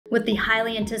With the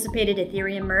highly anticipated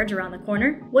Ethereum Merge around the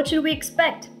corner, what should we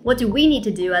expect? What do we need to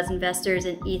do as investors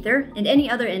in Ether and any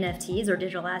other NFTs or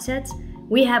digital assets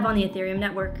we have on the Ethereum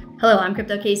network? Hello, I'm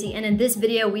Crypto Casey, and in this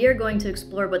video we are going to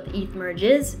explore what the ETH Merge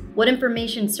is, what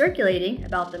information circulating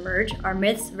about the merge are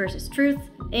myths versus truth,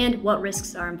 and what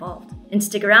risks are involved. And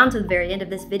stick around to the very end of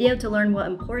this video to learn what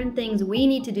important things we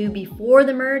need to do before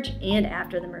the merge and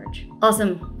after the merge.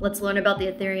 Awesome, let's learn about the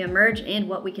Ethereum Merge and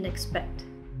what we can expect.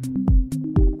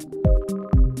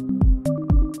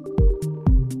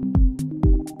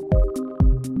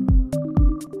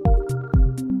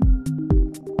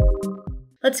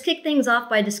 Let's kick things off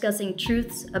by discussing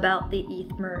truths about the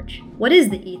ETH Merge. What is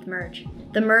the ETH Merge?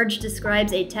 The merge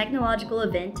describes a technological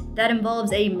event that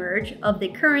involves a merge of the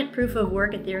current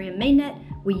proof-of-work Ethereum mainnet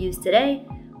we use today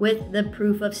with the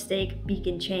proof-of-stake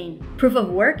beacon chain.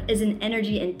 Proof-of-work is an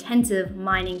energy-intensive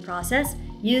mining process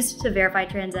used to verify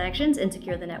transactions and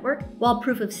secure the network, while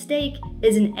proof-of-stake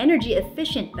is an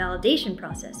energy-efficient validation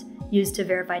process used to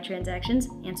verify transactions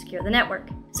and secure the network.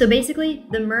 So basically,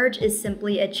 the merge is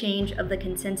simply a change of the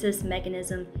consensus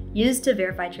mechanism used to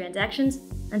verify transactions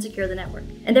and secure the network.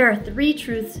 And there are three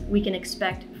truths we can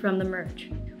expect from the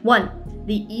merge. 1.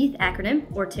 The ETH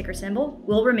acronym or ticker symbol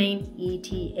will remain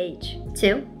ETH.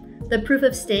 2. The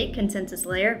proof-of-stake consensus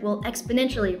layer will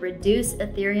exponentially reduce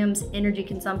Ethereum's energy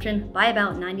consumption by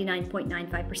about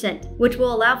 99.95%, which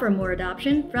will allow for more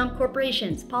adoption from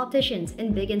corporations, politicians,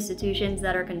 and big institutions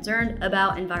that are concerned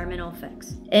about environmental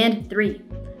effects. And 3.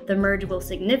 The merge will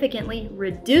significantly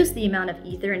reduce the amount of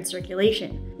Ether in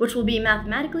circulation, which will be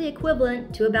mathematically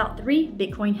equivalent to about 3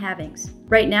 Bitcoin halvings.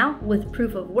 Right now, with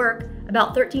proof of work,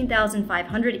 about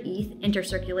 13,500 ETH enter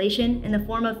circulation in the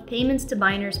form of payments to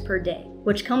miners per day,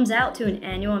 which comes out to an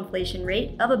annual inflation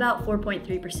rate of about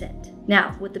 4.3%.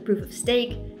 Now, with the proof of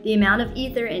stake, the amount of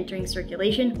Ether entering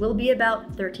circulation will be about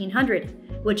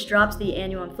 1,300, which drops the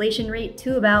annual inflation rate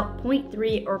to about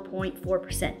 0.3 or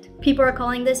 0.4%. People are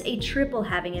calling this a triple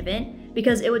halving event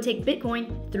because it would take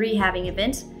Bitcoin 3 halving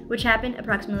events, which happen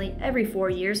approximately every 4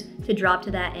 years, to drop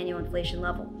to that annual inflation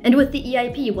level. And with the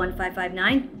EIP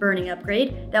 1559 burning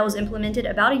upgrade that was implemented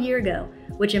about a year ago,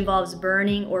 which involves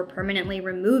burning or permanently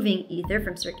removing Ether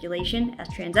from circulation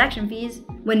as transaction fees,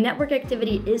 when network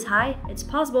activity is high, it's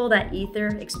possible that Ether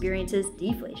experiences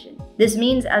deflation. This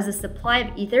means as the supply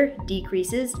of Ether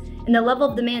decreases and the level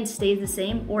of demand stays the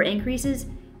same or increases,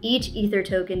 each Ether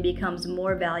token becomes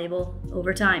more valuable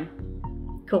over time.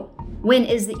 Cool. When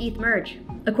is the ETH Merge?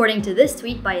 According to this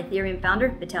tweet by Ethereum founder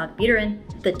Vitalik Buterin,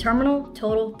 the terminal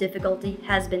total difficulty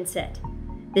has been set.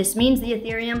 This means the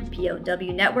Ethereum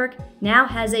POW network now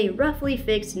has a roughly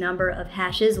fixed number of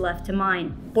hashes left to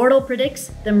mine. Bortle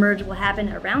predicts the merge will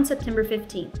happen around September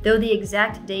 15th, though the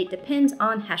exact date depends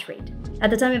on hash rate.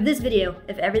 At the time of this video,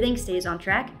 if everything stays on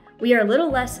track, we are a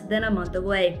little less than a month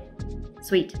away.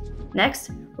 Sweet.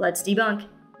 Next, let's debunk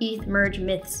ETH Merge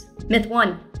Myths. Myth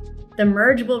 1. The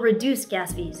merge will reduce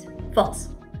gas fees. False.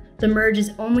 The merge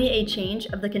is only a change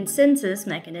of the consensus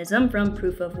mechanism from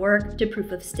proof of work to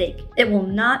proof of stake. It will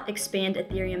not expand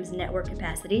Ethereum's network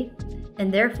capacity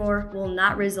and therefore will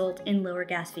not result in lower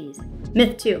gas fees.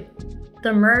 Myth 2.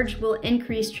 The merge will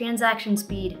increase transaction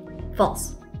speed.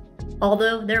 False.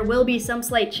 Although there will be some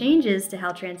slight changes to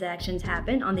how transactions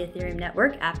happen on the Ethereum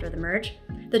network after the merge,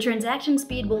 the transaction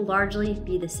speed will largely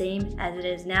be the same as it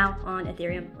is now on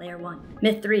Ethereum Layer 1.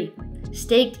 Myth 3.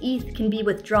 Staked ETH can be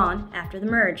withdrawn after the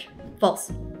merge.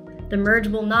 False. The merge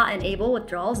will not enable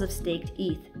withdrawals of staked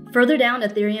ETH. Further down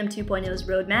Ethereum 2.0's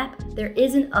roadmap, there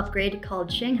is an upgrade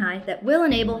called Shanghai that will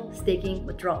enable staking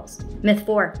withdrawals. Myth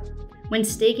 4. When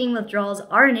staking withdrawals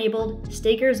are enabled,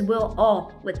 stakers will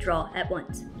all withdraw at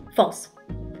once. False.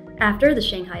 After the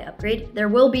Shanghai upgrade, there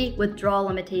will be withdrawal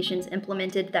limitations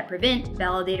implemented that prevent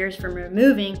validators from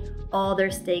removing all their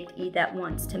staked ETH at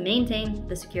once to maintain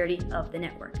the security of the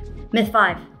network. Myth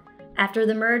 5. After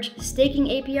the merge, staking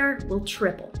APR will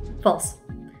triple. False.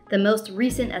 The most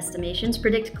recent estimations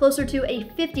predict closer to a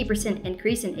 50%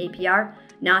 increase in APR,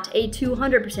 not a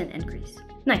 200% increase.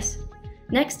 Nice.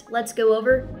 Next, let's go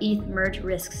over ETH Merge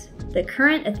Risks. The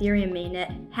current Ethereum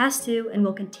mainnet has to and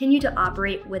will continue to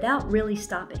operate without really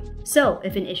stopping. So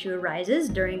if an issue arises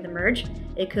during the merge,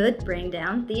 it could bring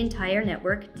down the entire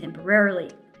network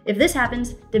temporarily. If this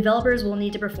happens, developers will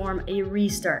need to perform a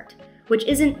restart, which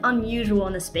isn't unusual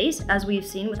in the space as we've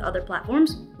seen with other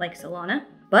platforms like Solana.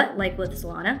 But like with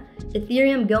Solana,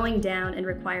 Ethereum going down and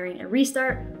requiring a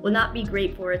restart will not be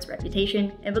great for its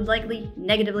reputation and would likely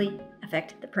negatively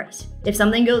affect the price. If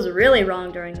something goes really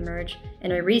wrong during the merge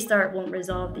and a restart won't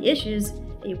resolve the issues,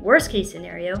 a worst case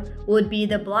scenario would be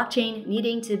the blockchain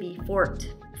needing to be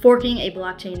forked. Forking a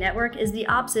blockchain network is the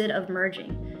opposite of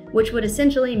merging, which would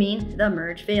essentially mean the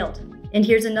merge failed. And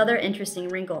here's another interesting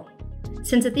wrinkle.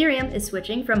 Since Ethereum is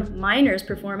switching from miners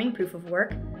performing proof of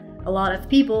work, a lot of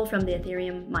people from the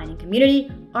Ethereum mining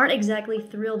community aren't exactly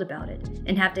thrilled about it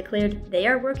and have declared they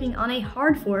are working on a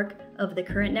hard fork of the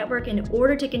current network in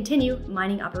order to continue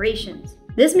mining operations.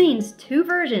 This means two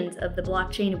versions of the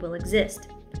blockchain will exist.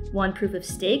 One proof of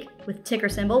stake with ticker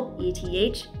symbol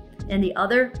ETH, and the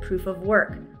other proof of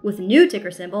work with new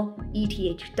ticker symbol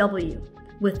ETHW,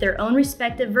 with their own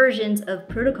respective versions of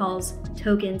protocols,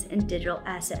 tokens, and digital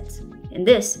assets. And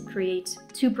this creates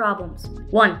two problems.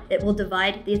 One, it will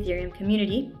divide the Ethereum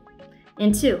community.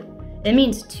 And two, it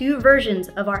means two versions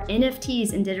of our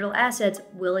NFTs and digital assets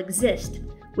will exist,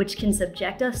 which can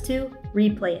subject us to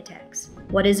replay attacks.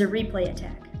 What is a replay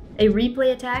attack? A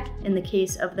replay attack, in the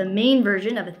case of the main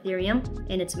version of Ethereum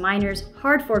and its miners'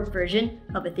 hard fork version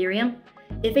of Ethereum,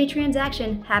 if a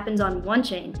transaction happens on one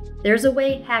chain, there's a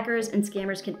way hackers and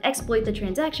scammers can exploit the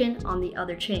transaction on the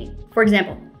other chain. For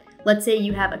example, let's say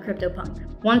you have a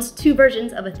CryptoPunk. Once two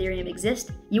versions of Ethereum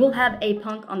exist, you will have a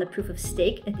punk on the proof of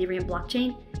stake Ethereum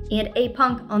blockchain and a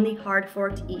punk on the hard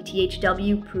forked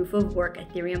ETHW proof of work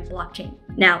Ethereum blockchain.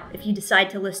 Now, if you decide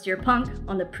to list your punk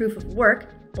on the proof of work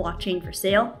blockchain for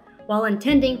sale, while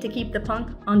intending to keep the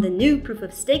punk on the new proof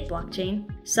of stake blockchain,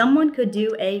 someone could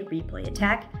do a replay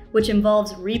attack, which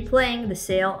involves replaying the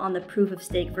sale on the proof of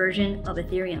stake version of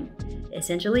Ethereum,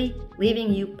 essentially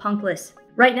leaving you punkless.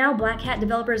 Right now, Black Hat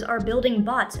developers are building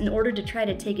bots in order to try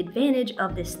to take advantage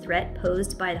of this threat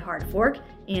posed by the hard fork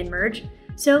and merge.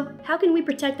 So how can we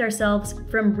protect ourselves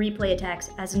from replay attacks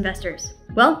as investors?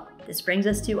 Well, this brings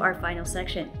us to our final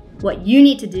section. What you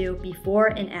need to do before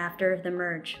and after the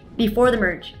merge. Before the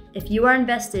merge, if you are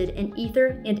invested in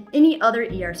Ether and any other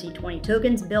ERC20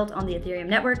 tokens built on the Ethereum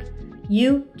network,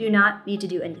 you do not need to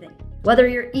do anything. Whether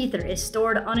your Ether is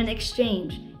stored on an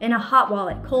exchange, in a hot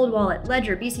wallet, cold wallet,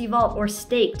 ledger, BC Vault, or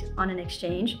staked on an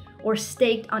exchange, or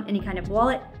staked on any kind of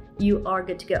wallet, you are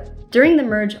good to go. During the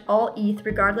merge, all ETH,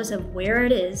 regardless of where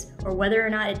it is or whether or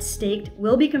not it's staked,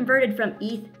 will be converted from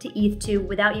ETH to ETH2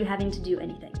 without you having to do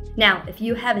anything. Now, if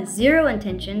you have zero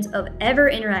intentions of ever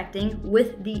interacting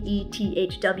with the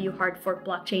ETHW hard fork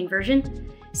blockchain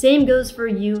version, same goes for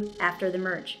you after the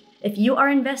merge. If you are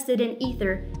invested in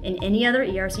Ether and any other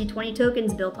ERC20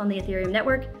 tokens built on the Ethereum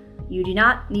network, you do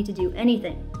not need to do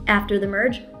anything. After the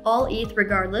merge, all ETH,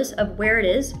 regardless of where it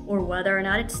is or whether or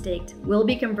not it's staked, will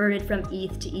be converted from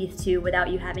ETH to ETH2 without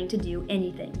you having to do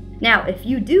anything. Now, if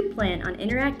you do plan on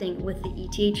interacting with the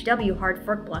ETHW hard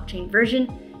fork blockchain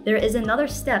version, there is another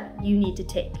step you need to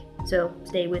take, so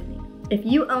stay with me. If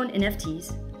you own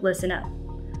NFTs, listen up.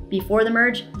 Before the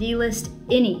merge, delist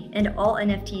any and all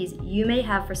NFTs you may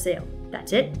have for sale.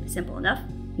 That's it, simple enough.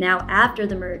 Now, after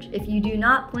the merge, if you do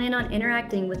not plan on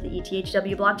interacting with the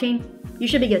ETHW blockchain, you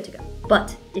should be good to go.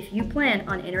 But if you plan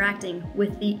on interacting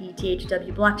with the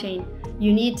ETHW blockchain,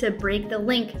 you need to break the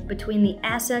link between the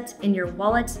assets in your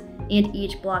wallets and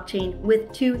each blockchain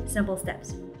with two simple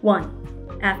steps.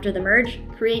 1. After the merge,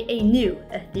 create a new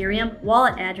Ethereum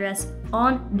wallet address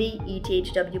on the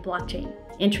ETHW blockchain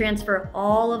and transfer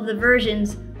all of the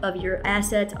versions of your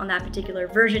assets on that particular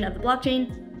version of the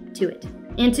blockchain to it.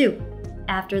 And 2.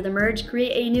 After the merge,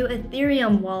 create a new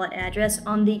Ethereum wallet address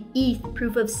on the ETH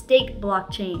proof of stake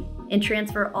blockchain and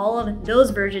transfer all of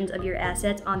those versions of your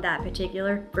assets on that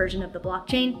particular version of the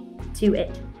blockchain to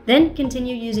it. Then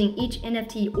continue using each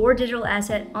NFT or digital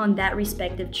asset on that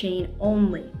respective chain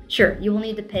only. Sure, you will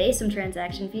need to pay some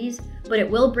transaction fees, but it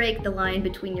will break the line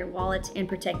between your wallets and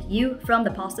protect you from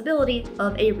the possibility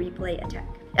of a replay attack.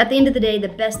 At the end of the day, the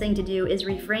best thing to do is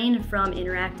refrain from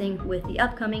interacting with the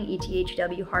upcoming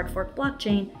ETHW hard fork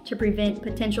blockchain to prevent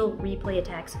potential replay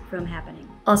attacks from happening.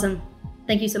 Awesome.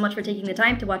 Thank you so much for taking the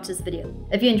time to watch this video.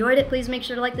 If you enjoyed it, please make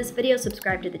sure to like this video,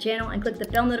 subscribe to the channel, and click the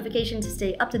bell notification to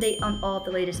stay up to date on all of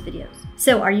the latest videos.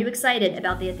 So, are you excited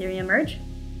about the Ethereum merge?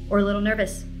 Or a little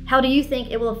nervous? How do you think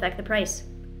it will affect the price?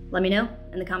 Let me know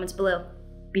in the comments below.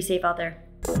 Be safe out there.